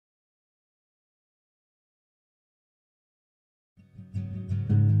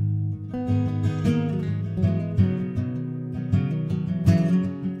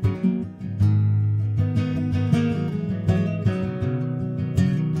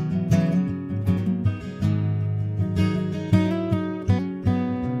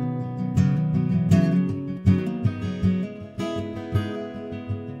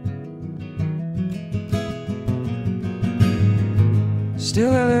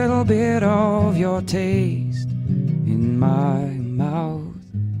Still a little bit of your taste in my mouth.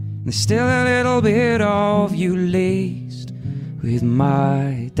 There's still a little bit of you laced with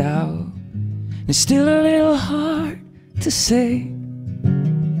my doubt. It's still a little hard to say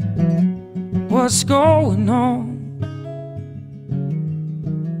what's going on.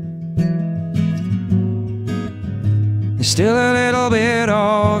 There's still a little bit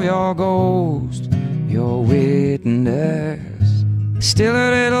of your ghost, your witness. Still a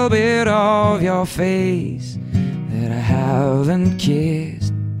little bit of your face that I haven't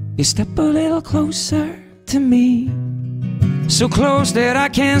kissed. You step a little closer to me, so close that I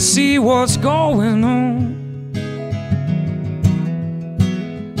can't see what's going on.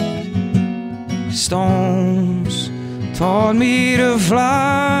 Stones taught me to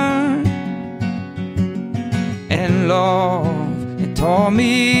fly, and love, it taught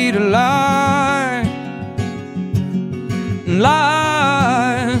me to lie.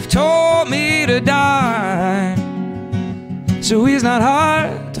 Life taught me to die. So it's not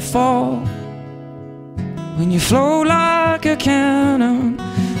hard to fall when you float like a cannonball.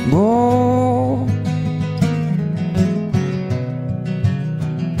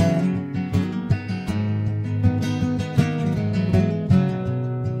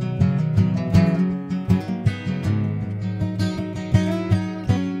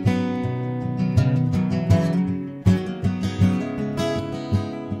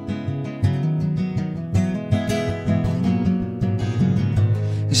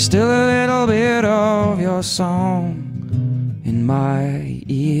 There's still a little bit of your song in my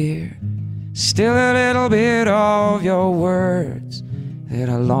ear. Still a little bit of your words that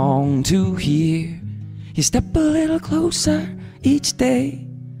I long to hear. You step a little closer each day,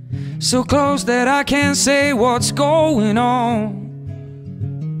 so close that I can't say what's going on.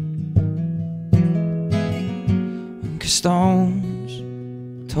 'Cause stones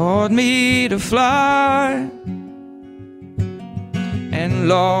taught me to fly, and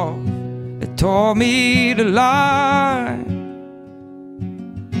love, it taught me to lie.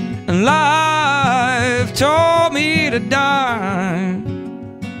 And life taught me to die.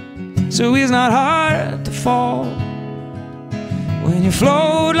 So it's not hard to fall when you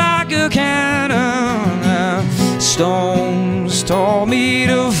float like a cannon. Stones taught me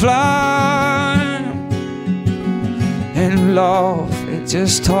to fly, and love, it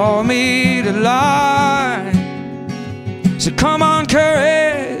just taught me to lie. So come on,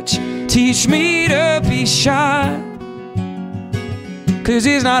 courage, teach me to be shy. 'Cause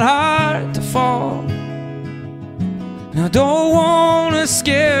it's not hard to fall, and I don't wanna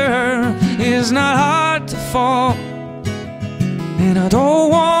scare her. It's not hard to fall, and I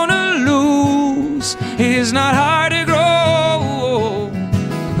don't wanna lose. It's not hard to grow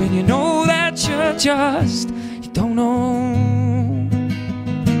when you know that you're just